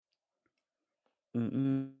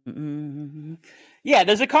Yeah,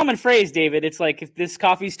 there's a common phrase, David. It's like, if this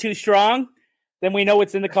coffee's too strong, then we know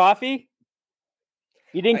what's in the coffee.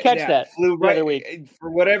 You didn't catch that flew the other week.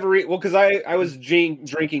 For whatever reason. Well, because I was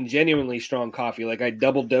drinking genuinely strong coffee. Like, I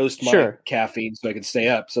double dosed my caffeine so I could stay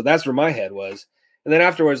up. So that's where my head was. And then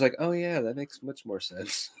afterwards, like, oh yeah, that makes much more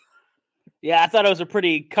sense. Yeah, I thought it was a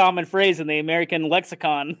pretty common phrase in the American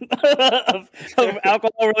lexicon of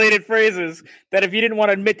alcohol-related phrases, that if you didn't want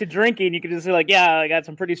to admit to drinking, you could just say, like, yeah, I got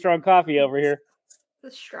some pretty strong coffee over here. The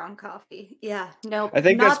strong coffee. Yeah, no, I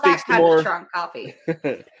think not that kind of strong coffee.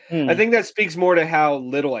 I think that speaks more to how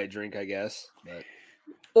little I drink, I guess. But.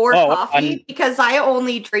 Or coffee, because I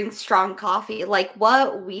only drink strong coffee. Like,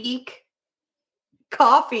 what weak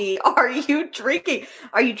coffee are you drinking?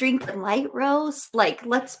 Are you drinking light roast? Like,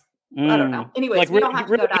 let's... I don't know. Anyways, like, we don't have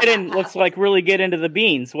to go down that path. Let's like really get into the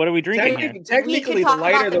beans. What are we drinking? Technically, the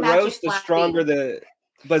lighter the roast, the stronger the.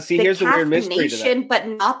 But see, here's the weird mystery to that. But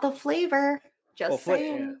not the flavor. Just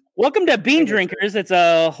saying. Yeah. Welcome to Bean Drinkers. It's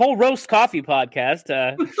a whole roast coffee podcast.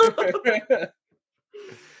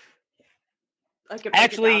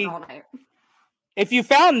 Actually, if you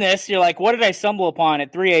found this, you're like, what did I stumble upon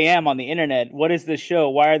at 3 a.m. on the internet? What is this show?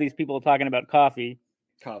 Why are these people talking about coffee?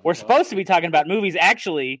 We're supposed to be talking about movies.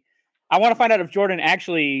 Actually, I want to find out if Jordan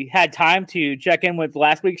actually had time to check in with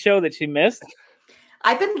last week's show that she missed.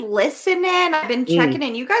 I've been listening. I've been checking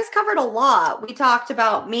in. You guys covered a lot. We talked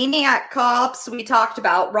about Maniac Cops. We talked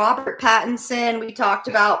about Robert Pattinson. We talked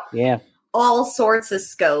about all sorts of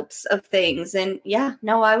scopes of things. And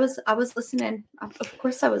I was listening. Of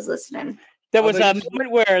course I was listening. There was a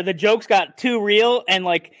moment where the jokes got too real, and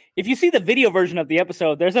like, if you see the video version of the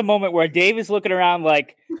episode, there's a moment where Dave is looking around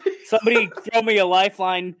like, somebody throw me a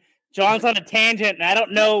lifeline. John's on a tangent, and I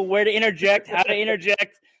don't know where to interject, how to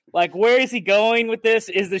interject. Like, where is he going with this?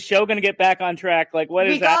 Is the show going to get back on track? Like, what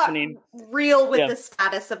is happening? Real with the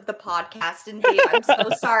status of the podcast, and Dave, I'm so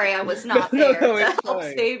sorry I was not there to help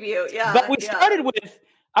save you. Yeah, but we started with.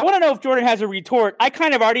 I want to know if Jordan has a retort. I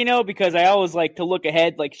kind of already know, because I always like to look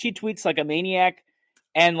ahead. Like, she tweets like a maniac,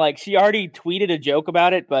 and like, she already tweeted a joke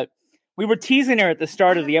about it, but we were teasing her at the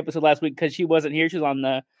start of the episode last week because she wasn't here.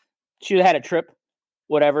 She had a trip,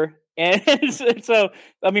 whatever. And so,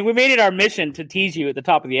 I mean, we made it our mission to tease you at the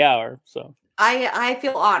top of the hour. So I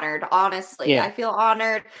feel honored, honestly. I feel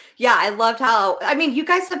honored. Yeah, I loved how, I mean, you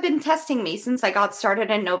guys have been testing me since I got started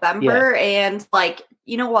in November. And like,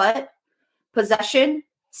 you know what? Possession.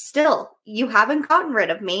 Still, you haven't gotten rid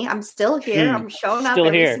of me. I'm still here. I'm showing up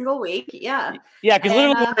every single week. Yeah. Yeah, because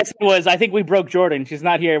literally what I said was, I think we broke Jordan. She's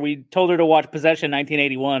not here. We told her to watch Possession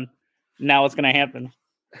 1981. Now it's going to happen.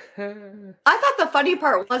 I thought the funny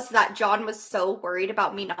part was that John was so worried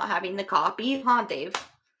about me not having the copy. Huh, Dave?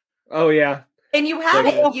 Oh, yeah. And you had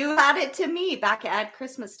it. You had it to me back at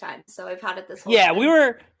Christmas time. So I've had it this whole time. We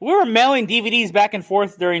were mailing DVDs back and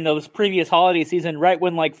forth during those previous holiday season, right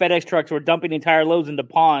when like FedEx trucks were dumping entire loads into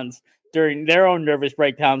ponds during their own nervous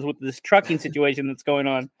breakdowns with this trucking situation that's going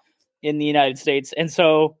on in the United States. And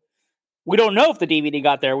so we don't know if the DVD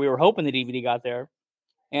got there. We were hoping the DVD got there.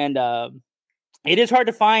 And it is hard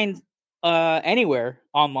to find anywhere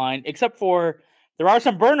online, except for there are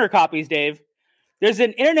some burner copies, Dave. There's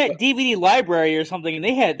an internet DVD library or something, and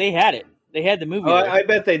they had it. They had the movie. Oh, I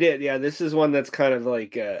bet they did. Yeah, this is one that's kind of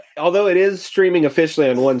like, although it is streaming officially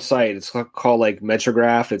on one site, it's called like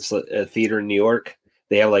Metrograph. It's a theater in New York.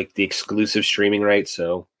 They have like the exclusive streaming rights,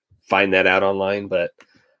 so find that out online. But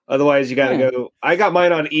otherwise, you got to go. I got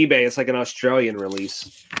mine on eBay. It's like an Australian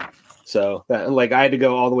release. So I had to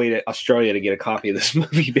go all the way to Australia to get a copy of this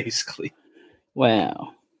movie, basically.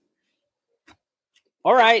 Wow.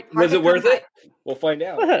 All right. Was it worth it? We'll find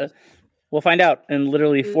out. We'll find out in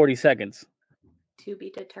literally 40 seconds. To be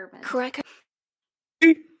determined. Crack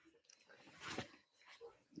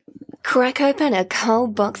open a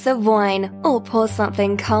cold box of wine or pour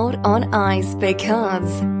something cold on ice,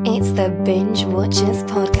 because it's the Binge Watchers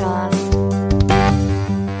Podcast.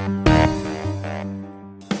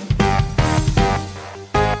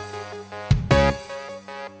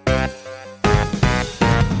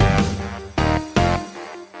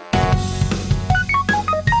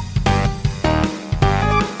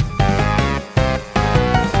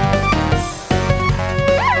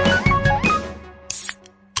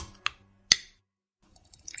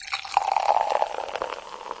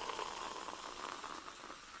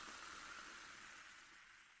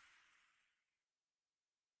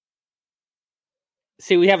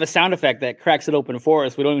 See, we have a sound effect that cracks it open for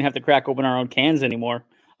us. We don't even have to crack open our own cans anymore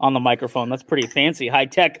on the microphone. That's pretty fancy,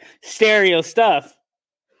 high-tech stereo stuff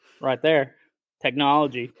right there.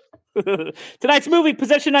 Technology. Tonight's movie,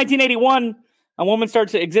 Possession 1981, A woman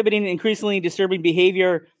starts exhibiting increasingly disturbing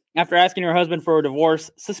behavior after asking her husband for a divorce.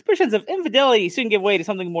 Suspicions of infidelity soon give way to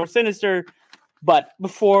something more sinister. But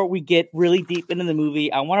before we get really deep into the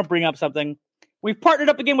movie, I want to bring up something. We've partnered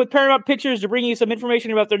up again with Paramount Pictures to bring you some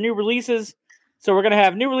information about their new releases. So we're going to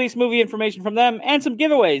have new release movie information from them and some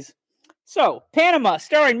giveaways. So, Panama,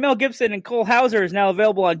 starring Mel Gibson and Cole Hauser, is now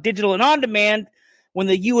available on digital and on demand. When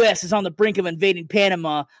the U.S. is on the brink of invading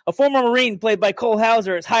Panama, a former Marine played by Cole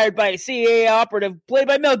Hauser is hired by a CIA operative played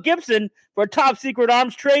by Mel Gibson for a top-secret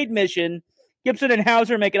arms trade mission. Gibson and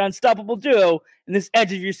Hauser make an unstoppable duo in this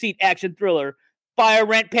edge-of-your-seat action thriller. Buy or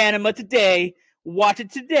rent Panama today. Watch it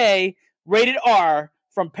today. Rated R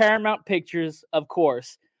from Paramount Pictures, of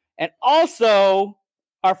course. And also,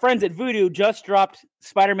 our friends at Vudu just dropped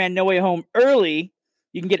Spider-Man No Way Home early.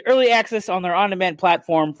 You can get early access on their on-demand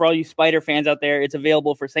platform for all you Spider fans out there. It's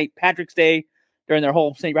available for St. Patrick's Day during their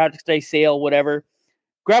whole St. Patrick's Day sale, whatever.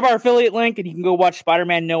 Grab our affiliate link and you can go watch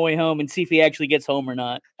Spider-Man No Way Home and see if he actually gets home or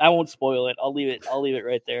not. I won't spoil it. I'll leave it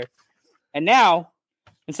right there. And now,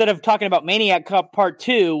 instead of talking about Maniac Cop Part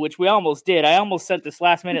 2, which we almost did, I almost sent this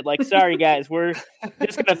last minute like, sorry guys, we're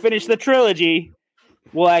just going to finish the trilogy.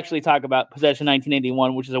 We'll actually talk about Possession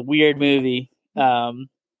 1981, which is a weird movie.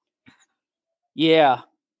 Yeah.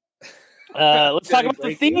 Let's talk about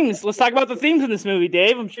the themes. Let's talk about the themes in this movie,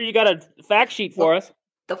 Dave. I'm sure you got a fact sheet for us.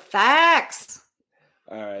 The facts.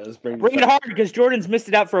 All right, let's bring it hard because Jordan's missed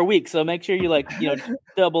it out for a week, so make sure you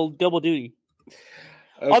double duty.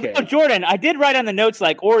 Okay. Although Jordan, I did write on the notes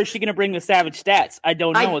or is she going to bring the Savage stats? I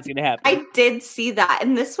don't know what's going to happen. I did see that,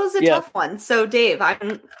 and this was a tough one. So, Dave,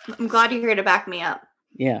 I'm glad you're here to back me up.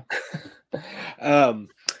 Yeah. The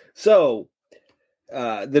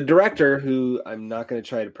director, who I'm not going to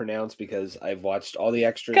try to pronounce because I've watched all the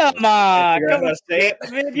extras. Come on.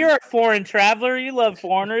 You're a foreign traveler. You love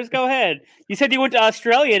foreigners. Go ahead. You said you went to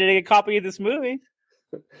Australia to get a copy of this movie.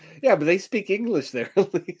 Yeah, but they speak English there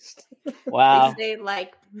at least. Wow. They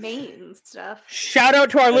Maine stuff. Shout out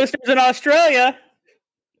to our listeners in Australia.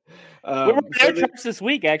 We were there this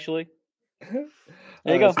week, actually.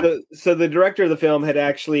 There you go. So the director of the film had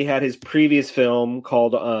actually had his previous film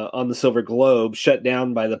called On the Silver Globe shut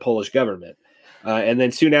down by the Polish government. And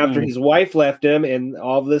then soon after, his wife left him, and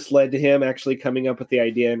all of this led to him actually coming up with the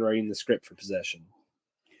idea and writing the script for Possession.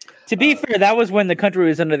 To be fair, that was when the country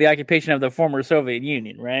was under the occupation of the former Soviet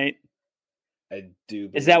Union, right? I do.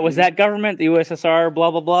 Was that government, the USSR, blah,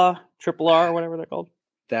 blah, blah, Triple R, whatever they're called?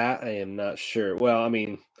 That I am not sure. Well, I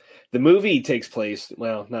mean, the movie takes place,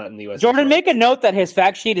 not in the U.S. Jordan, make a note that his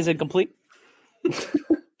fact sheet is incomplete.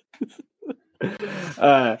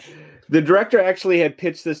 The director actually had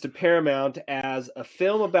pitched this to Paramount as a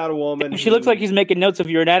film about a woman. She looks like he's making notes of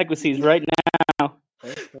your inadequacies right now.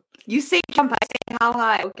 You say jump, I say how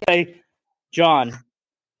high. Okay. Jordan,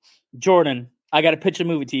 I got to pitch a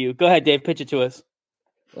movie to you. Go ahead, Dave, pitch it to us.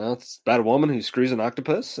 Well, it's about a woman who screws an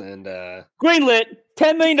octopus and... Greenlit,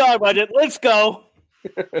 $10 million budget, let's go.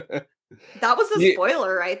 That was a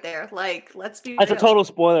spoiler right there. Let's be That's real. a total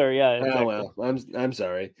spoiler, yeah. Exactly. Oh, well, I'm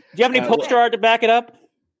sorry. Do you have any poster art to back it up?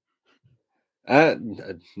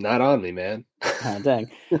 Not on me, man. Oh, dang.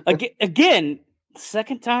 Again,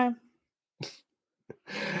 second time?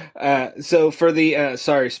 So for the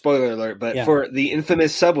sorry, spoiler alert, but for the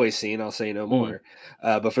infamous subway scene, I'll say no more.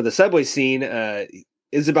 But for the subway scene,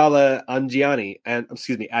 Isabella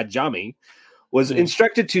Adjami was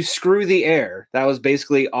instructed to screw the air. That was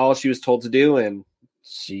basically all she was told to do, and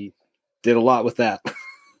she did a lot with that.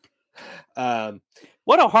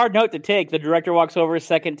 What a hard note to take. The director walks over,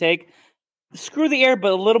 second take. Screw the air,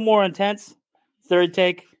 but a little more intense. Third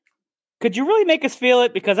take. Could you really make us feel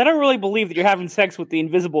it? Because I don't really believe that you're having sex with the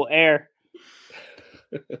invisible air.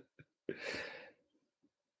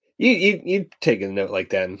 You take a note like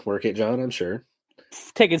that and work it, John, I'm sure.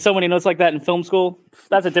 Taking so many notes like that in film school?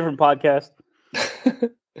 That's a different podcast.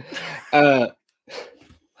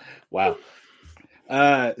 Wow.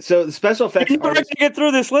 So the special effects artist... to get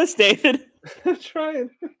through this list, David. I'm trying.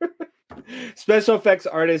 Special effects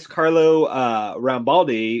artist Carlo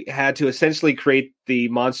Rambaldi had to essentially create the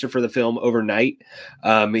monster for the film overnight.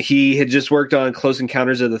 He had just worked on Close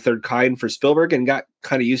Encounters of the Third Kind for Spielberg and got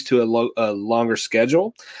kind of used to a longer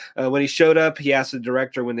schedule. When he showed up, he asked the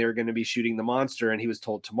director when they were going to be shooting the monster, and he was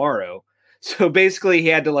told tomorrow. So basically, he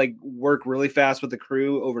had to work really fast with the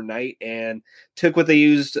crew overnight and took what they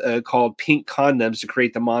used called pink condoms to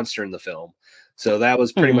create the monster in the film. So that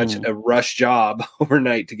was pretty much a rush job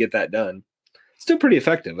overnight to get that done. Still pretty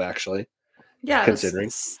effective, actually. Yeah, considering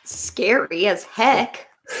it's scary as heck.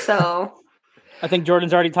 So I think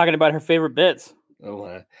Jordan's already talking about her favorite bits.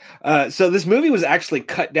 Oh, so this movie was actually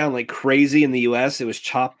cut down like crazy in the U.S. It was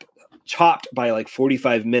chopped chopped by like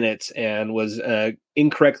 45 minutes and was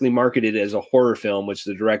incorrectly marketed as a horror film, which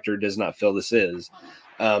the director does not feel this is.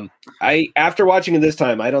 After watching it this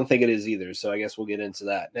time, I don't think it is either. So I guess we'll get into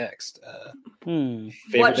that next.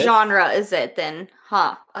 What genre is it then?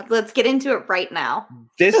 Let's get into it right now.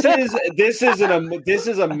 This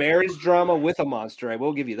is a marriage drama with a monster. I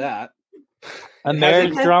will give you that. A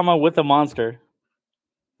marriage drama with a monster.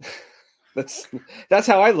 That's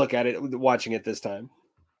how I look at it watching it this time.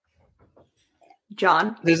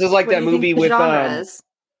 John, this is like that movie with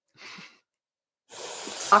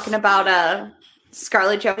talking about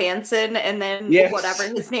Scarlett Johansson and then whatever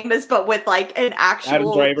his name is, but with like an actual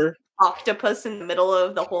Adam Driver octopus in the middle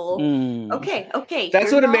of the whole. Okay.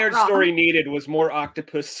 That's what a Marriage Story needed, was more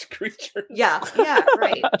octopus creatures. Yeah,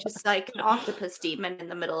 right. Just like an octopus demon in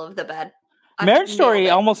the middle of the bed. Marriage Story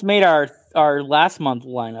almost made our last month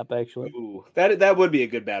lineup, actually. Ooh, that would be a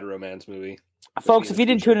good bad romance movie. Folks, if you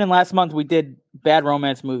didn't tune in last month, we did bad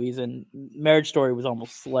romance movies, and Marriage Story was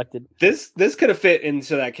almost selected. This could have fit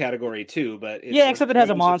into that category too, but except it has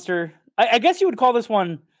a monster. I guess you would call this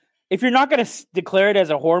one, if you're not going to declare it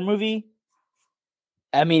as a horror movie.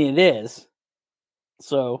 I mean, it is.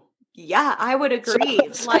 So yeah, I would agree.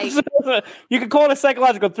 You could call it a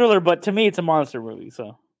psychological thriller, but to me, it's a monster movie.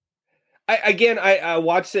 So. I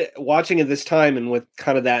watching it this time, and with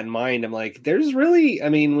kind of that in mind, I'm like, there's really, I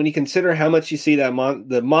mean, when you consider how much you see that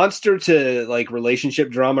the monster to like relationship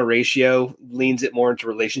drama ratio leans it more into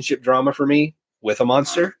relationship drama for me with a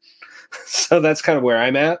monster. So that's kind of where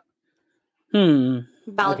I'm at.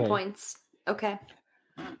 Valid points. Okay.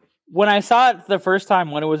 When I saw it the first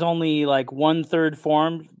time, when it was only like 1/3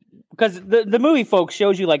 formed, because the movie, folks,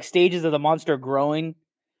 shows you like stages of the monster growing.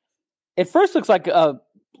 It first looks like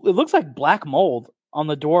it looks like black mold on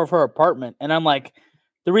the door of her apartment. And I'm like,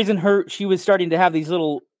 the reason she was starting to have these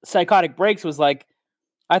little psychotic breaks was like,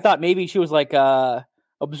 I thought maybe she was like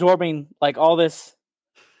absorbing like all this,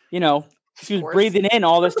 she was breathing in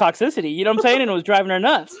all this toxicity, you know what I'm saying? And it was driving her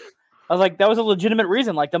nuts. I was like, that was a legitimate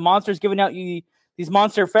reason. Like the monster's giving out you these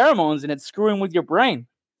monster pheromones and it's screwing with your brain.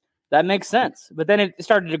 That makes sense. But then it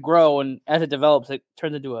started to grow, and as it develops, it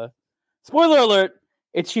turns into a spoiler alert.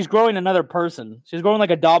 She's growing another person. She's growing like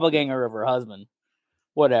a doppelganger of her husband.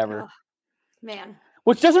 Whatever. Man.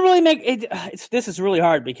 Which doesn't really make it. This is really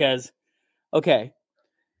hard because, okay,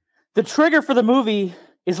 the trigger for the movie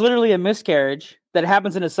is literally a miscarriage that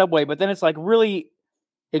happens in a subway, but then it's like really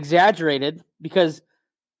exaggerated because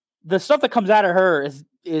the stuff that comes out of her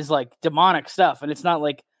is like demonic stuff, and it's not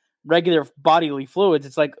like regular bodily fluids.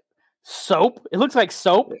 It's like soap. It looks like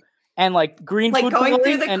soap. And like green like food going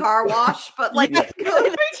through the car wash, but like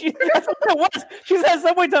she's at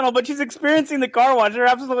subway tunnel, but she's experiencing the car wash. You're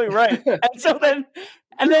absolutely right. And so then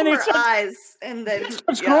it's eyes, and then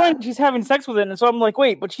starts growing. She's having sex with it, and so I'm like,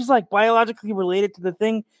 wait, but she's like biologically related to the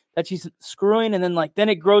thing that she's screwing, and then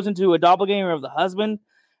it grows into a doppelganger of the husband,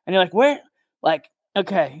 and you're like, where? Like,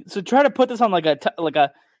 okay, so try to put this on like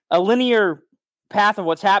a linear path of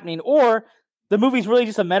what's happening, or the movie's really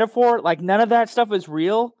just a metaphor. Like none of that stuff is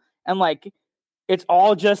real. And like, it's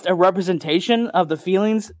all just a representation of the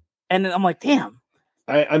feelings. And I'm like, damn.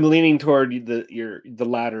 I'm leaning toward the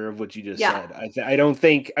latter of what you just said.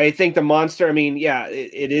 I think the monster. I mean,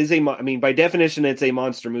 it is by definition, it's a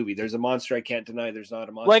monster movie. There's a monster. I can't deny there's not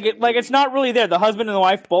a monster. Like it's not really there. The husband and the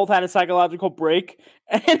wife both had a psychological break,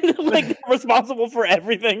 and like they're responsible for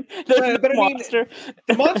everything. But monster.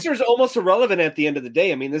 The monster is almost irrelevant at the end of the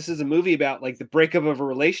day. I mean, this is a movie about like the breakup of a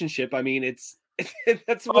relationship. I mean,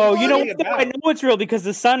 that's what you know what? I know it's real because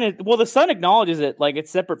the son acknowledges it, like it's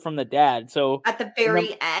separate from the dad. So at the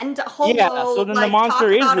very end, so then the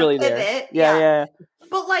monster is really there. Yeah.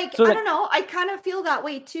 But like, so I don't know. I kind of feel that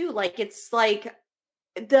way too. Like it's like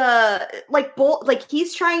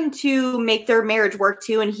he's trying to make their marriage work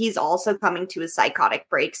too, and he's also coming to a psychotic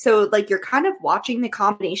break. So like you're kind of watching the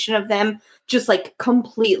combination of them just like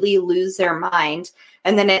completely lose their mind,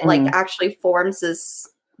 and then it like actually forms this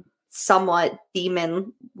somewhat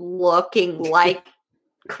demon looking like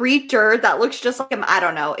creature that looks just like him. I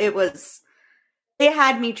don't know. It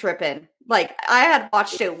had me tripping. Like I had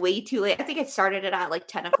watched it way too late. I think I started it at like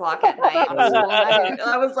 10 o'clock at night.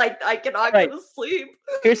 I was like, I cannot go to sleep.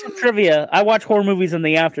 Here's some trivia. I watch horror movies in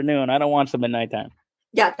the afternoon. I don't watch them at nighttime.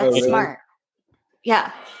 Yeah, that's smart.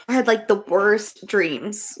 Yeah. I had like the worst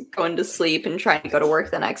dreams going to sleep and trying to go to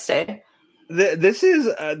work the next day. This is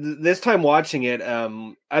this time watching it.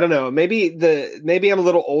 I don't know. Maybe I'm a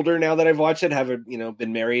little older now that I've watched it. Haven't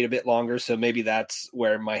been married a bit longer, so maybe that's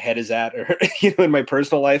where my head is at, or in my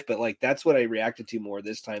personal life. But like that's what I reacted to more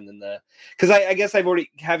this time than because I guess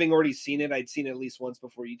having already seen it. I'd seen it at least once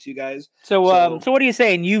before you two guys. So what are you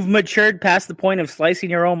saying? You've matured past the point of slicing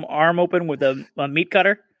your own arm open with a meat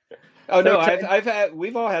cutter? Oh no,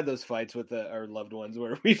 we've all had those fights with our loved ones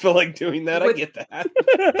where we feel like doing that. I get that.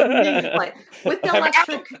 With the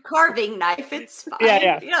electric carving knife, it's fine.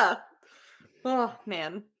 Yeah. Oh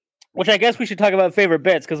man. Which I guess we should talk about favorite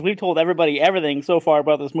bits because we've told everybody everything so far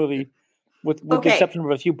about this movie, with the exception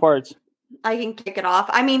of a few parts. I can kick it off.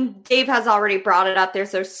 I mean, Dave has already brought it up.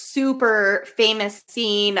 There's a super famous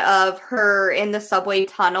scene of her in the subway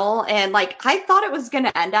tunnel. And like, I thought it was going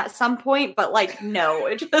to end at some point, but like, no,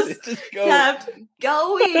 it just kept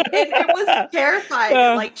going. And it was terrifying.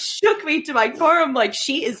 It like shook me to my core. I'm like,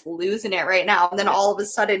 she is losing it right now. And then all of a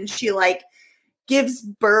sudden she like gives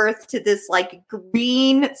birth to this like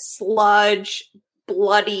green sludge,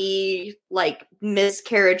 bloody like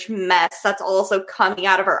miscarriage mess that's also coming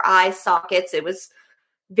out of her eye sockets. It was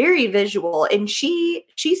very visual, and she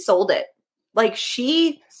sold it. Like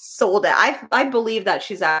she sold it. I believe that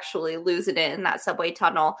she's actually losing it in that subway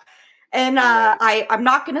tunnel. And I'm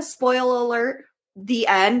not gonna spoil alert the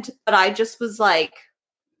end, but I just was like,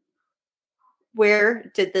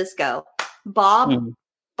 where did this go?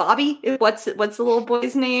 Bobby? What's the little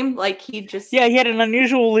boy's name? Like he had an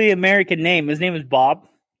unusually American name. His name is Bob.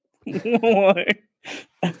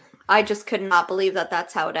 I just could not believe that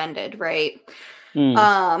that's how it ended, right?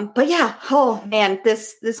 But yeah, oh man,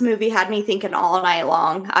 this movie had me thinking all night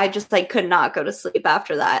long. I just like could not go to sleep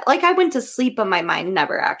after that. Like I went to sleep, but my mind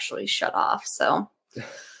never actually shut off. So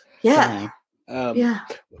yeah.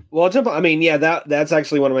 Well, that's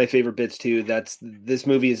actually one of my favorite bits too. This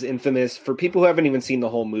movie is infamous for people who haven't even seen the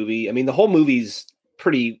whole movie. I mean, the whole movie's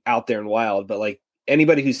pretty out there and wild, but like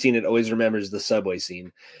anybody who's seen it always remembers the subway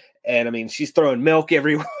scene. And I mean, she's throwing milk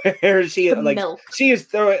everywhere. She is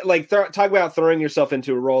throwing talk about throwing yourself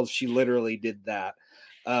into a role. She literally did that.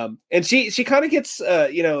 And she kind of gets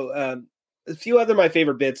a few other my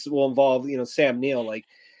favorite bits will involve Sam Neill. Like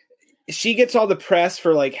she gets all the press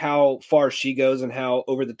for like how far she goes and how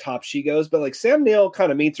over the top she goes, but like Sam Neill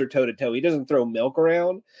kind of meets her toe to toe. He doesn't throw milk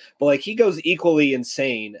around, but like he goes equally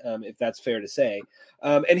insane, if that's fair to say.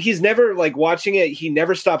 And he's never like watching it. He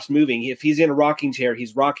never stops moving. If he's in a rocking chair,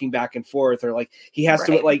 he's rocking back and forth, or like he has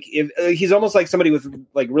to like if he's almost like somebody with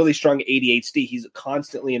like really strong ADHD. He's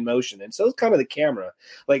constantly in motion, and so is kind of the camera.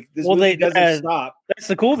 Like this movie doesn't stop. That's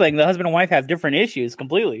the cool thing. The husband and wife have different issues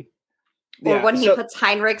completely. Or when he puts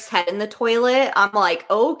Heinrich's head in the toilet, I'm like,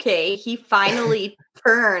 okay, he finally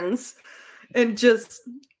turns and just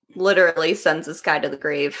literally sends this guy to the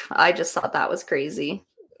grave. I just thought that was crazy.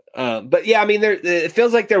 But yeah, I mean, it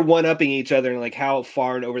feels like they're one-upping each other and like how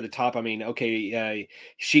far and over the top. I mean, okay,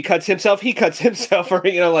 she cuts himself, he cuts himself, or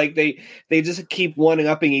like they just keep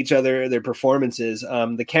one-upping each other, their performances.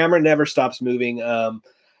 The camera never stops moving. I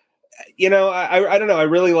don't know. I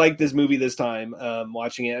really like this movie this time.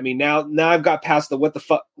 Watching it. I mean, now I've got past the what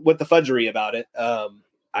the fudgery about it.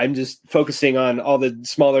 I'm just focusing on all the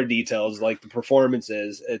smaller details, like the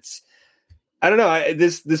performances. I don't know.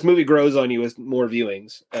 This movie grows on you with more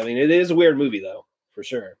viewings. I mean, it is a weird movie though, for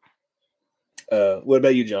sure. What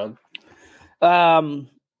about you, John?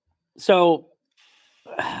 So,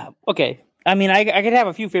 okay. I mean, I could have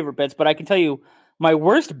a few favorite bits, but I can tell you my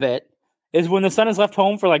worst bit is when the son is left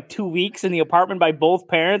home for like 2 weeks in the apartment by both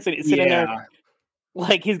parents, and he's sitting there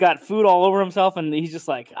like he's got food all over himself, and he's just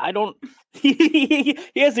like, I don't. He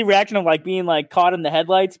has the reaction of like being like caught in the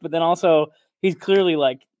headlights, but then also he's clearly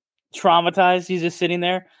like traumatized. He's just sitting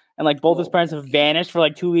there, and like both his parents have vanished for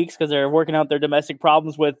like 2 weeks because they're working out their domestic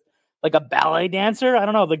problems with like a ballet dancer. I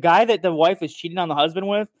don't know. The guy that the wife is cheating on the husband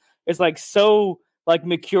with is like so like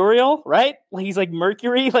mercurial, right? Like he's like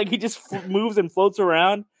Mercury, like he just moves and floats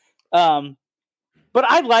around. But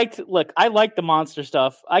I liked the monster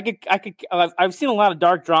stuff. I've seen a lot of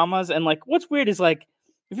dark dramas, and like what's weird is like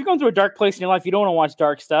if you're going through a dark place in your life, you don't want to watch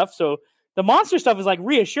dark stuff. So the monster stuff is like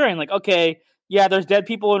reassuring. Like, okay, yeah, there's dead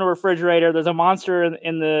people in a refrigerator. There's a monster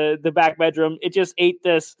in the back bedroom. It just ate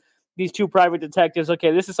these two private detectives.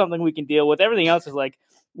 Okay, this is something we can deal with. Everything else is like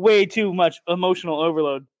way too much emotional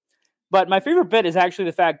overload. But my favorite bit is actually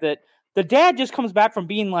the fact that the dad just comes back from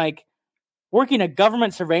being like working a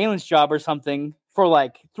government surveillance job or something for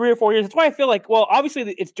like 3 or 4 years. That's why I feel like, well,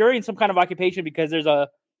 obviously it's during some kind of occupation because there's a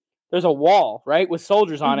wall, right, with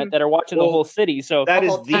soldiers on it that are watching the whole city. So that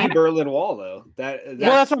is the Berlin Wall, though. Well,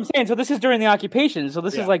 that's what I'm saying. So this is during the occupation. So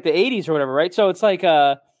this is like the 80s or whatever, right? So it's like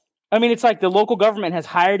I mean, it's like the local government has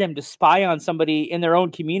hired him to spy on somebody in their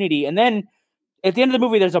own community. And then at the end of the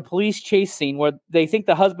movie, there's a police chase scene where they think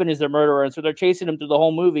the husband is their murderer. And so they're chasing him through the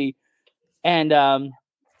whole movie. And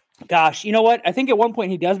gosh, you know what? I think at one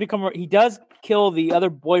point he does kill the other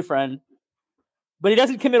boyfriend, but he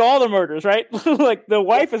doesn't commit all the murders, right? Like the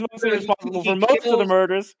wife is mostly responsible for most of the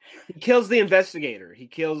murders. He kills the investigator. He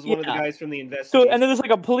kills one of the guys from the investigation. So, and then there's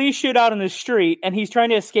like a police shootout in the street, and he's trying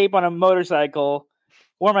to escape on a motorcycle.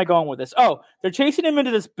 Where am I going with this? Oh, they're chasing him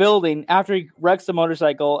into this building after he wrecks the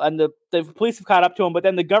motorcycle, and the police have caught up to him, but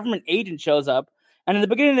then the government agent shows up. And in the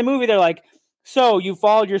beginning of the movie, they're like, so you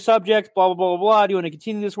followed your subjects, blah, blah, blah, blah. Do you want to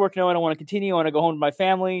continue this work? No, I don't want to continue. I want to go home to my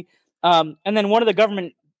family. And then one of the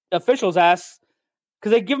government officials asks,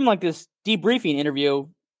 because they give him like this debriefing interview,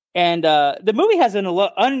 and the movie has an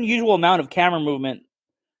unusual amount of camera movement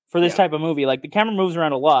for this type of movie. Like the camera moves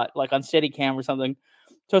around a lot, like on Steadicam or something.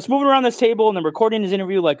 So it's moving around this table, and they're recording his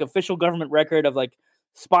interview like official government record of like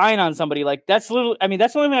spying on somebody. Like that's the only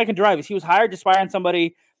thing I can derive is he was hired to spy on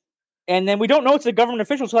somebody, and then we don't know it's a government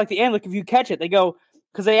official. So like the end, like if you catch it, they go,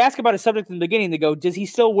 because they ask about his subject in the beginning, they go, does he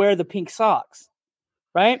still wear the pink socks?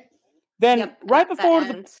 Right? Then right before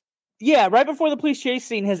the police chase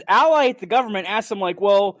scene, his ally at the government asks him like,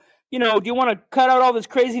 well, do you want to cut out all this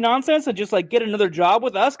crazy nonsense and just like get another job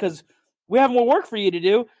with us? Because we have more work for you to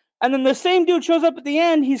do. And then the same dude shows up at the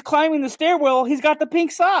end. He's climbing the stairwell. He's got the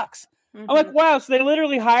pink socks. Mm-hmm. I'm like, wow. So they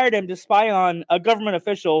literally hired him to spy on a government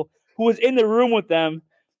official who was in the room with them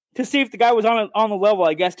to see if the guy was on the level,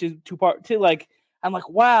 I guess, I'm like,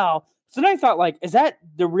 wow. So then I thought, like, is that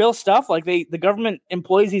the real stuff? Like the government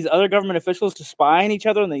employs these other government officials to spy on each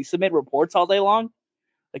other and they submit reports all day long?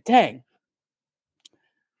 Like, dang.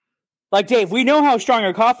 Like, Dave, we know how strong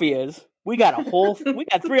your coffee is. We got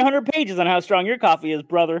 300 pages on how strong your coffee is,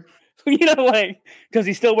 brother. Does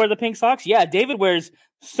he still wear the pink socks? Yeah, David wears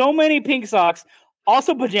so many pink socks.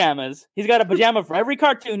 Also pajamas. He's got a pajama for every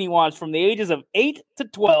cartoon he wants from the ages of 8 to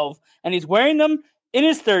 12, and he's wearing them in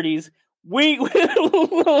his 30s. You're not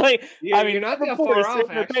that far off,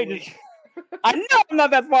 actually. I know I'm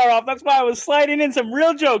not that far off. That's why I was sliding in some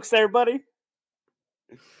real jokes there, buddy.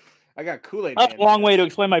 I got Kool-Aid. That's a long way to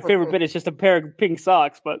explain my favorite bit. It's just a pair of pink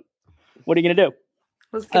socks, but what are you going to do?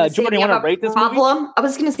 Jordan, you want to rate this movie? I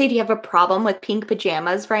was going to say, do you have a problem with pink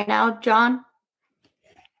pajamas right now, John?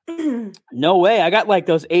 No way. I got like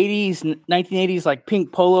those 1980s like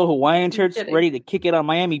pink polo Hawaiian shirts ready to kick it on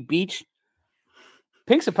Miami Beach.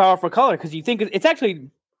 Pink's a powerful color because you think it's actually,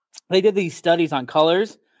 they did these studies on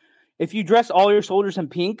colors. If you dress all your soldiers in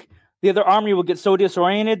pink, the other army will get so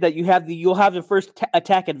disoriented that you'll have the first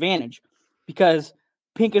attack advantage, because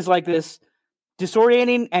pink is like this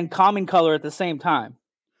disorienting and calming color at the same time,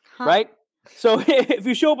 right? So if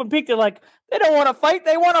you show up in pink, they're like, they don't want to fight,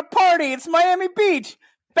 they want to party. It's Miami Beach.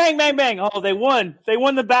 Bang, bang, bang. Oh, they won. They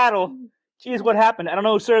won the battle. Jeez, what happened? I don't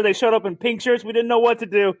know, sir. They showed up in pink shirts. We didn't know what to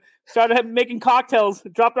do. Started making cocktails.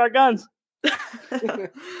 Dropped our guns.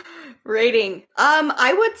 Rating.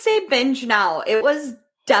 I would say binge now. It was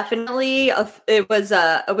definitely it was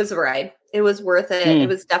a ride. It was worth it. It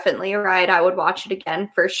was definitely a ride. I would watch it again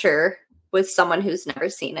for sure with someone who's never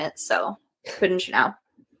seen it. So binge now.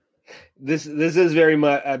 This is very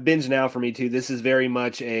much a binge now for me too. This is very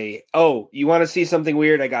much you want to see something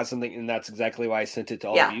weird? I got something, and that's exactly why I sent it to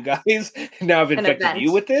all of you guys. Now I've infected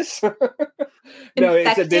you with this. No, infected,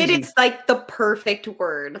 it's a binge. It's like the perfect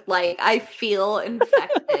word. Like I feel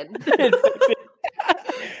infected.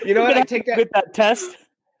 You know what? I take that test.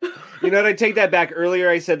 You know what? I take that back. Earlier,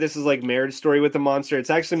 I said this is like Marriage Story with a monster.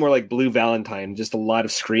 It's actually more like Blue Valentine. Just a lot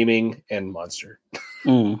of screaming and monster.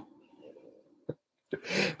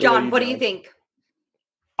 John, what do you think?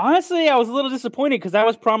 Honestly, I was a little disappointed because I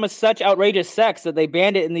was promised such outrageous sex that they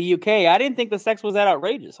banned it in the UK. I didn't think the sex was that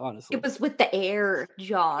outrageous, honestly. It was with the air,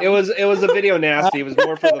 John. It was a video nasty. It was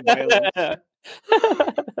more for the violence.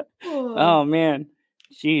 Oh, man.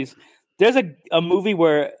 Jeez. There's a movie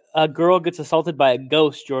where a girl gets assaulted by a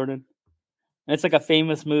ghost, Jordan. And it's like a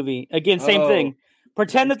famous movie. Again, same thing.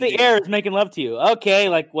 Pretend that the air is making love to you. Okay,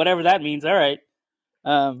 like whatever that means. All right.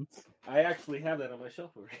 I actually have that on my shelf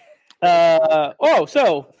over here.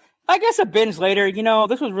 So I guess a binge later.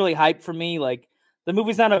 This was really hype for me. Like the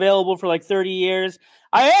movie's not available for like 30 years.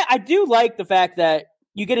 I do like the fact that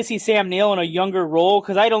you get to see Sam Neill in a younger role,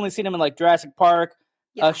 because I'd only seen him in like Jurassic Park,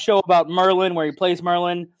 a show about Merlin where he plays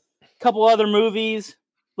Merlin, a couple other movies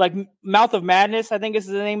like Mouth of Madness, I think is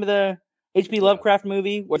the name of the H.P. Lovecraft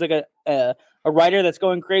movie, where it's like a writer that's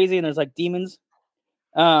going crazy and there's like demons.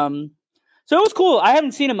 So it was cool. I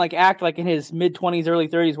haven't seen him like act like in his mid-20s, early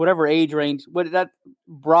 30s, whatever age range. But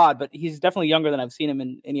he's definitely younger than I've seen him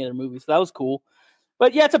in any other movie. So that was cool.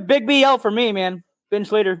 But yeah, it's a big BL for me, man.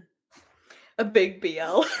 Binge later. A big BL.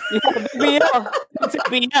 Yeah, a big BL. It's a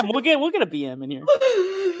BM. We'll get a BM in here.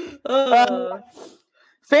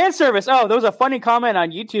 Fan service. Oh, there was a funny comment on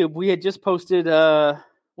YouTube. We had just posted.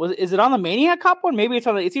 Is it on the Maniac Cop one? Maybe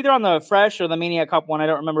it's either on the Fresh or the Maniac Cop one. I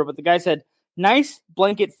don't remember. But the guy said, "Nice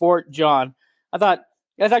blanket fort, John." I thought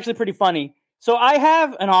that's actually pretty funny. So I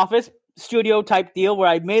have an office studio type deal where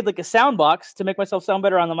I made like a sound box to make myself sound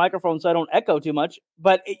better on the microphone so I don't echo too much.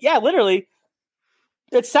 But yeah, literally,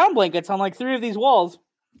 it's sound blankets on like 3 of these walls.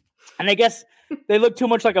 And I guess they looked too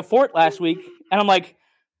much like a fort last week. And I'm like,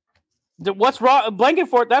 what's wrong? A blanket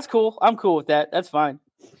fort, that's cool. I'm cool with that. That's fine.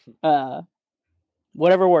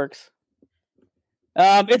 Whatever works.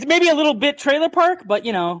 It's maybe a little bit trailer park, but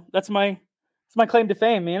that's my claim to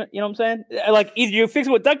fame, man. You know what I'm saying? Like either you fix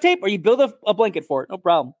it with duct tape or you build a blanket fort. No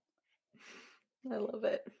problem. I love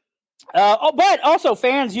it. But also,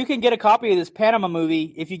 fans, you can get a copy of this Panama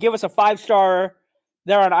movie if you give us a 5-star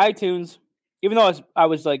there on iTunes. Even though I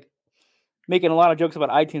was like making a lot of jokes about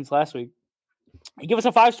iTunes last week, you give us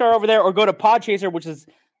a 5-star over there, or go to Podchaser, which is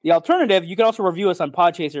the alternative. You can also review us on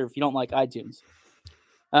Podchaser if you don't like iTunes.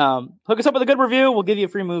 Hook us up with a good review. We'll give you a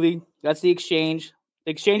free movie. That's the exchange.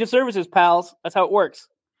 The exchange of services, pals. That's how it works.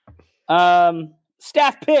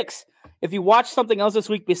 Staff picks. If you watched something else this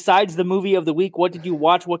week besides the movie of the week, what did you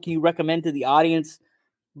watch? What can you recommend to the audience?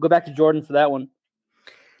 We'll go back to Jordan for that one.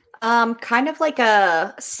 Kind of like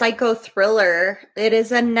a psycho thriller. It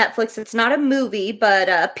is on Netflix. It's not a movie,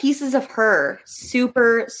 but Pieces of Her.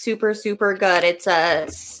 Super, super, super good. It's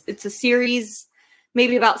a series,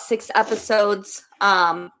 maybe about 6 episodes.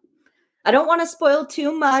 I don't want to spoil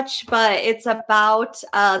too much, but it's about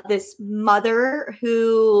this mother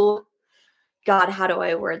who, God, how do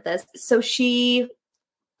I word this? So she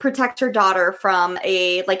protects her daughter from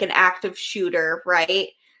an active shooter, right?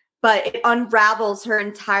 But it unravels her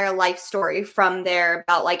entire life story from there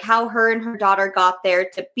about like how her and her daughter got there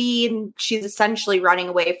to be, and she's essentially running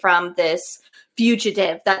away from this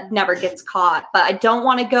fugitive that never gets caught. But I don't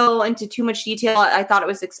want to go into too much detail. I thought it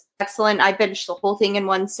was excellent. I binged the whole thing in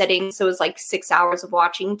one sitting, so it was like 6 hours of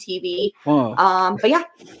watching TV. Wow. But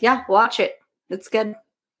yeah, watch it. It's good.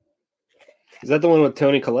 Is that the one with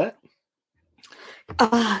Toni Collette?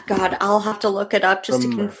 Oh, God, I'll have to look it up just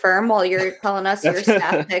to confirm while you're telling us your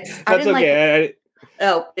staff picks. That's okay.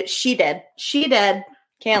 She did.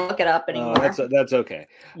 Can't look it up anymore. That's okay.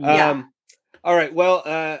 Yeah. All right. Well,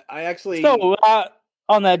 I actually... So,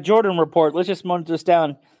 on that Jordan report, let's just note this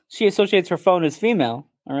down. She associates her phone as female.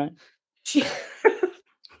 All right.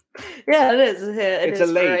 Yeah, it is. It's a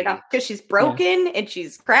lady. right now because she's broken and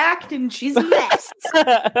she's cracked and she's a mess.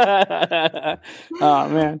 Oh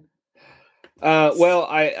man. Well,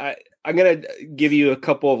 I'm gonna give you a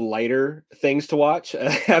couple of lighter things to watch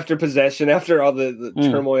after Possession. After all the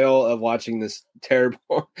turmoil of watching this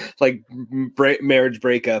terrible marriage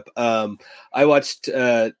breakup, I watched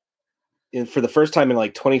for the first time in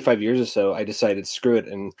like 25 years or so. I decided screw it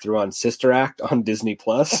and threw on Sister Act on Disney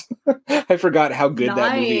Plus. I forgot how good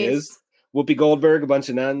that movie is. Whoopi Goldberg, a bunch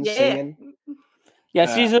of nuns singing.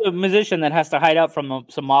 Yeah, she's a musician that has to hide out from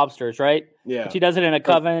some mobsters, right? Yeah, she does it in a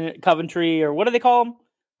Coventry, or what do they call them?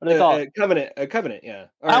 What do they call it? Covenant. Yeah,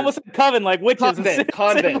 I almost said coven, like witches.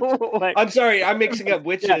 Convent. I'm sorry, I'm mixing up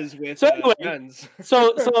witches with nuns.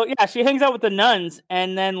 so yeah, she hangs out with the nuns,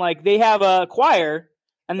 and then like they have a choir,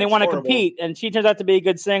 and they want to compete, and she turns out to be a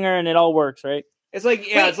good singer, and it all works, right? It's like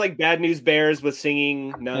it's like Bad News Bears with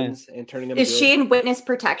singing nuns and turning them. Is she in Witness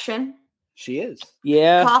Protection? She is.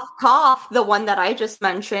 Yeah. Cough, cough. The one that I just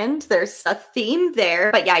mentioned. There's a theme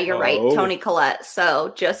there. But yeah, you're right. Toni Collette.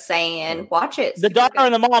 So just saying, watch it. The daughter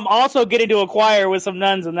and the mom also get into a choir with some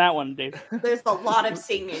nuns in that one, dude. There's a lot of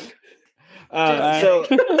singing. So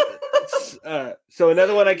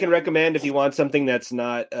another one I can recommend if you want something that's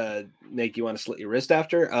not make you want to slit your wrist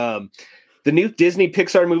after. The new Disney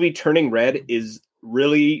Pixar movie Turning Red is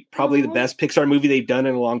really probably the best Pixar movie they've done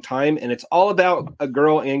in a long time, and it's all about a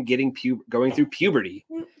girl and going through puberty.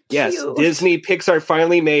 Yes, Disney Pixar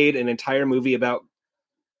finally made an entire movie about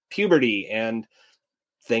puberty and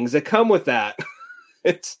things that come with that.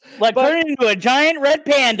 It's like turning into a giant red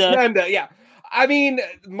panda. Yeah. I mean,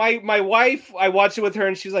 my wife, I watched it with her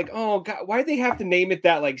and she's like, "Oh God, why'd they have to name it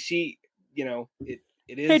that?" Like she,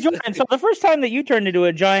 it is. Hey, Jordan, so the first time that you turned into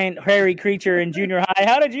a giant hairy creature in junior high,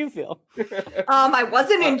 how did you feel? I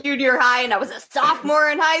wasn't in junior high, and I was a sophomore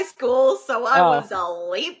in high school, so I was a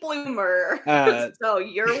late bloomer. So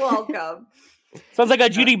you're welcome. Sounds like a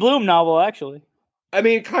Judy Blume novel, actually. I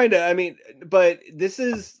mean, kind of. I mean, but this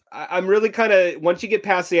is. I'm really kind of once you get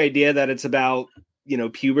past the idea that it's about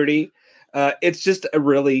puberty, it's just a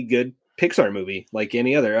really good Pixar movie, like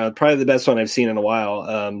any other. Probably the best one I've seen in a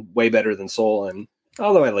while. Way better than Soul, and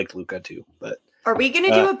although I like Luca too. But are we going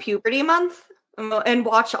to do a puberty month and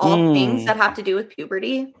watch all things that have to do with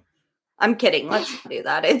puberty? I'm kidding. Let's do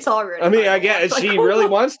that. It's already. I mean, I guess she really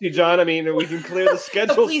wants to, John. I mean, we can clear the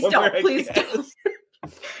schedule. Please don't. Please don't.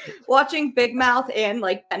 Watching Big Mouth and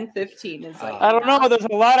like 10-15 is like. I don't know. There's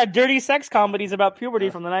a lot of dirty sex comedies about puberty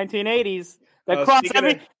from the 1980s that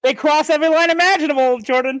cross every line imaginable.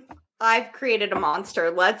 Jordan, I've created a monster.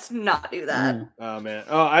 Let's not do that. Oh man.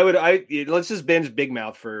 Oh, let's just binge Big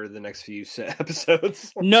Mouth for the next few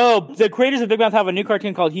episodes. No, the creators of Big Mouth have a new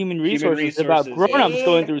cartoon called Human Resources about grown-ups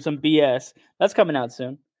going through some BS. That's coming out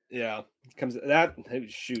soon. Yeah,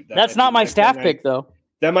 That's not my staff pick though.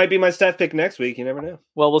 That might be my staff pick next week. You never know.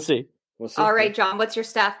 Well, we'll see. All right, John, what's your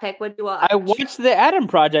staff pick? What do you watch? I watched The Adam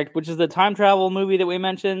Project, which is the time travel movie that we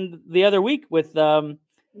mentioned the other week with Ryan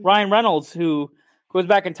Reynolds, who goes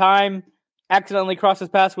back in time, accidentally crosses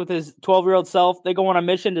paths with his 12-year-old self. They go on a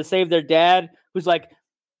mission to save their dad, who's like,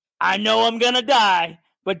 I know I'm going to die,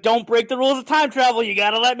 but don't break the rules of time travel. You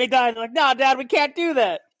got to let me die. They're like, no, Dad, we can't do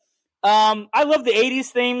that. I love the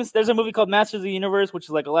 80s themes. There's a movie called Masters of the Universe, which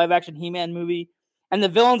is like a live-action He-Man movie. And the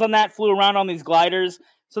villains on that flew around on these gliders.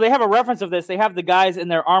 So they have a reference of this. They have the guys in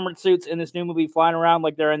their armored suits in this new movie flying around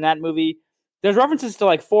like they're in that movie. There's references to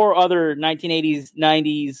like 4 other 1980s,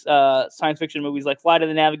 90s science fiction movies, like Flight of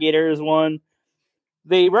the Navigator is one.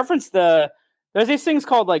 They reference there's these things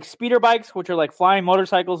called like speeder bikes, which are like flying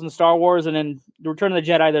motorcycles in Star Wars. And in Return of the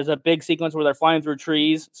Jedi, there's a big sequence where they're flying through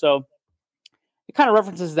trees. So it kind of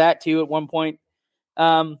references that too at one point.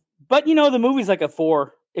 But you know, the movie's like a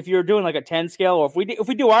 4. If you're doing like a 10 scale, or if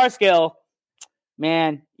we do our scale,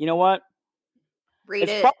 man, you know what?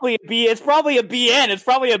 Probably a B. It's probably a BN. It's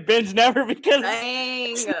probably a binge never because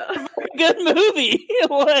it's a good movie.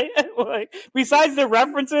 like, besides the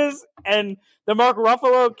references and the Mark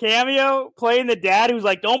Ruffalo cameo playing the dad who's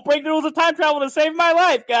like, don't break the rules of time travel to save my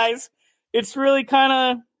life, guys. It's really kind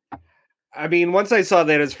of. I mean, once I saw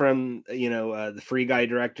that it's from, the Free Guy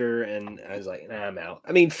director, and I was like, nah, I'm out.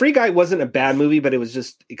 I mean, Free Guy wasn't a bad movie, but it was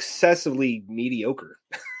just excessively mediocre.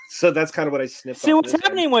 So that's kind of what I sniffed. See, what's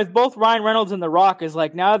happening with both Ryan Reynolds and The Rock is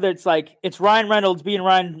like now that it's Ryan Reynolds being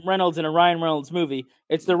Ryan Reynolds in a Ryan Reynolds movie.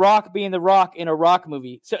 It's The Rock being The Rock in a Rock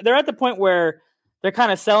movie. So they're at the point where they're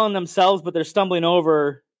kind of selling themselves, but they're stumbling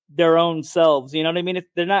over their own selves. You know what I mean?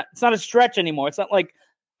 It's not a stretch anymore. It's not like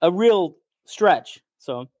a real stretch.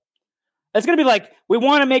 So. It's going to be like, we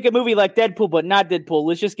want to make a movie like Deadpool, but not Deadpool.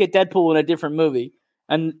 Let's just get Deadpool in a different movie.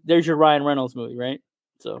 And there's your Ryan Reynolds movie, right?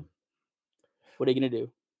 So, what are you going to do?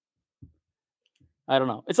 I don't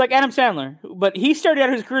know. It's like Adam Sandler. But he started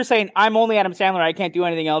out his career saying, I'm only Adam Sandler. I can't do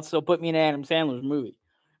anything else, so put me in an Adam Sandler's movie.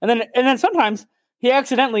 And then sometimes he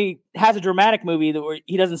accidentally has a dramatic movie where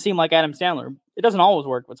he doesn't seem like Adam Sandler. It doesn't always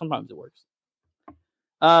work, but sometimes it works.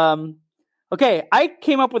 Okay, I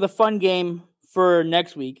came up with a fun game for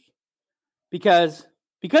next week. Because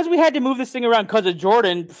we had to move this thing around because of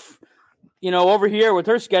Jordan, over here with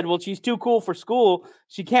her schedule, she's too cool for school.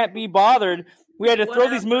 She can't be bothered. We had to throw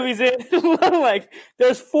these movies in. Like,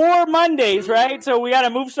 there's 4 Mondays, right? So we got to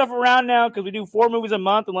move stuff around now because we do 4 movies a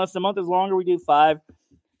month. Unless the month is longer, we do 5.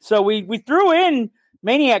 So we threw in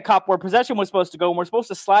Maniac Cop where Possession was supposed to go, and we're supposed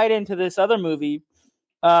to slide into this other movie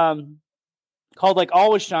called like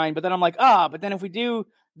Always Shine. But then I'm like, but then if we do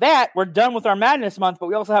that, we're done with our Madness month, but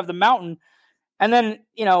we also have The Mountain. And then,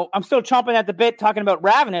 I'm still chomping at the bit talking about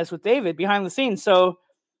Ravenous with David behind the scenes. So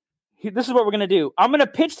this is what we're going to do. I'm going to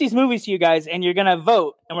pitch these movies to you guys, and you're going to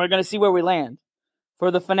vote, and we're going to see where we land for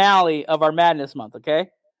the finale of our Madness month, okay?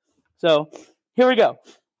 So here we go.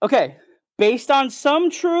 Okay, based on some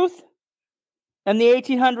truth in the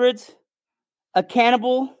 1800s, a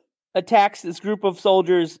cannibal attacks this group of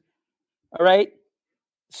soldiers, all right?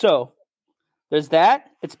 So there's that.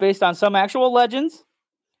 It's based on some actual legends.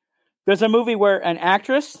 There's a movie where an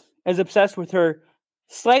actress is obsessed with her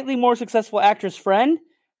slightly more successful actress friend.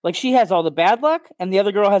 Like, she has all the bad luck, and the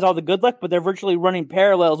other girl has all the good luck, but they're virtually running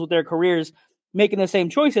parallels with their careers, making the same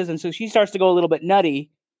choices. And so she starts to go a little bit nutty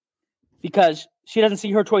because she doesn't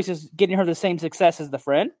see her choices getting her the same success as the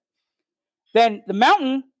friend. Then The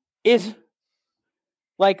Mountain is,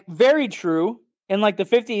 like, very true. In, like, the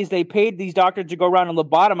 50s, they paid these doctors to go around and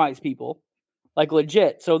lobotomize people. Like,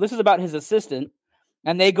 legit. So this is about his assistant.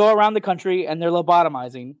 And they go around the country and they're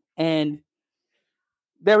lobotomizing. And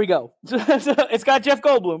there we go. So it's got Jeff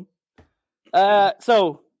Goldblum.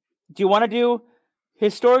 So do you want to do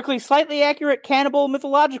historically slightly accurate cannibal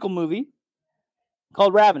mythological movie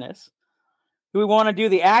called Ravenous? Do we want to do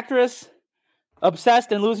the actress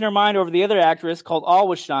obsessed and losing her mind over the other actress called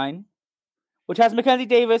Always Shine which has Mackenzie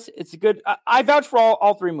Davis. It's a good. I vouch for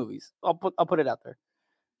all three movies. I'll put it out there.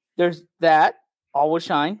 There's that, All Will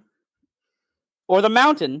Shine, or The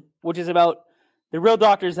Mountain, which is about the real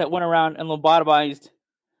doctors that went around and lobotomized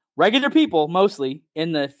regular people, mostly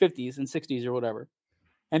in the 50s and 60s or whatever,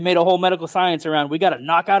 and made a whole medical science around. We got to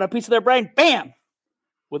knock out a piece of their brain, bam,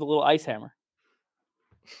 with a little ice hammer.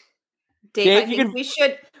 Dave, I think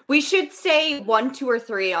we should say 1, 2, or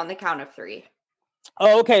 3 on the count of 3.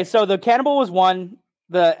 Oh, okay. So The Cannibal was 1.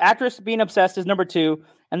 The Actress Being Obsessed is number 2,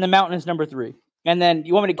 and The Mountain is number 3. And then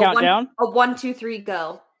you want me to count down? 1, 2, 3,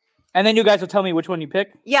 go. And then you guys will tell me which one you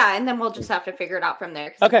pick? Yeah, and then we'll just have to figure it out from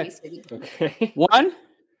there. Okay. 1,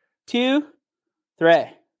 2, 3.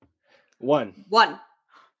 1.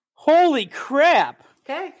 Holy crap.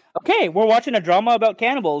 Okay, we're watching a drama about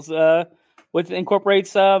cannibals, which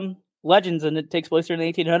incorporates legends, and it takes place during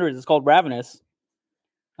the 1800s. It's called Ravenous.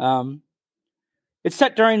 It's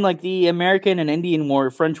set during like the American and Indian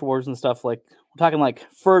War, French wars and stuff. Like we're talking like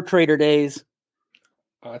fur trader days.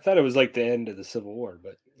 I thought it was like the end of the Civil War,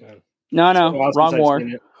 but no, wrong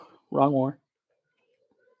war.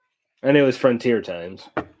 And it was frontier times.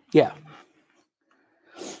 Yeah.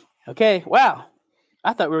 Okay. Wow.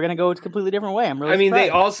 I thought we were gonna go a completely different way. I'm really. Surprised. They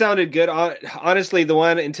all sounded good. Honestly, the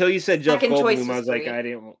one until you said Jeff Goldblum, I was 3. like, I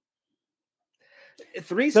didn't.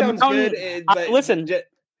 3 sounds good. But listen,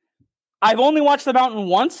 I've only watched The Mountain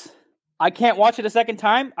once. I can't watch it a second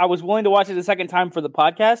time. I was willing to watch it a second time for the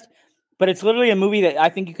podcast, but it's literally a movie that I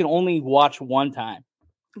think you can only watch one time.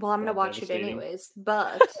 Well, I'm going to watch it anyways,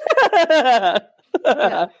 but.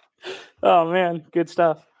 Yeah. Oh, man. Good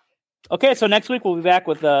stuff. Okay, so next week we'll be back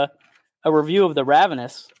with a review of The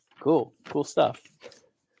Ravenous. Cool stuff.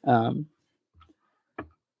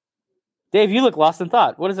 Dave, you look lost in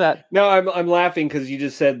thought. What is that? No, I'm laughing because you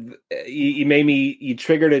just said you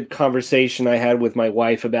triggered a conversation I had with my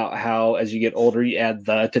wife about how as you get older you add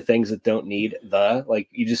the to things that don't need the. Like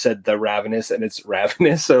you just said the ravenous and it's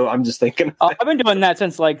ravenous, so I'm just thinking. I've been doing that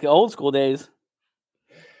since like the old school days.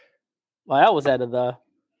 Well, that was out of the.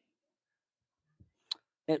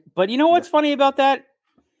 But you know what's funny about that?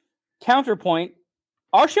 Counterpoint.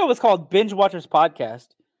 Our show was called Binge Watchers Podcast.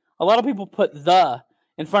 A lot of people put the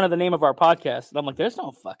in front of the name of our podcast. And I'm like, there's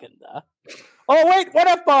no fucking the. Oh, wait, what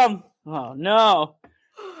F-bomb? Oh, no.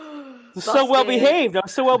 So well behaved. I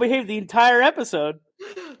was so well behaved the entire episode.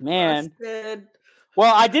 Man. Busted.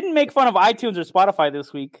 Well, I didn't make fun of iTunes or Spotify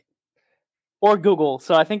this week. Or Google.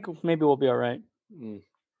 So I think maybe we'll be all right.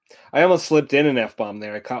 I almost slipped in an F-bomb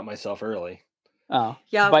there. I caught myself early. Oh.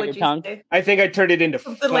 Yeah, bite your tongue. Say? I think I turned it into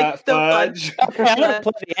fudge. Okay, I'm going to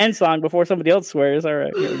play the end song before somebody else swears. All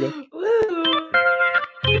right, here we go.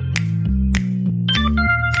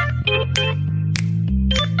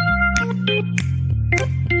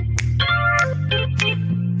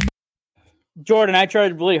 Jordan, I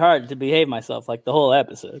tried really hard to behave myself like the whole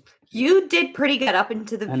episode. You did pretty good up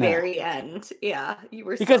into the very end. Yeah, you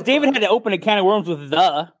were because David had to open a can of worms with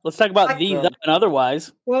the. Let's talk about the and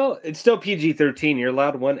otherwise. Well, it's still PG-13. You're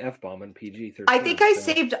allowed one F-bomb in PG-13. I think I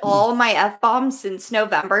saved all my F-bombs since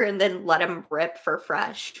November and then let them rip for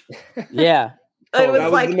fresh. Yeah. It was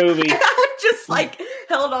that like was the movie. I just like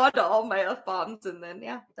held on to all my F-bombs and then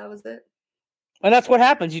that was it. And that's what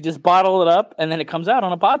happens. You just bottle it up and then it comes out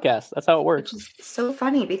on a podcast. That's how it works. Which is so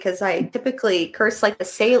funny because I typically curse like a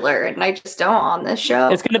sailor and I just don't on this show.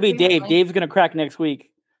 It's going to be Dave. Dave's going to crack next week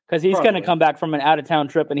because he's going to come back from an out-of-town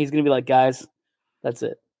trip and he's going to be like, guys, that's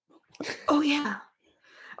it. Oh, yeah.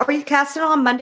 Are you casting on Monday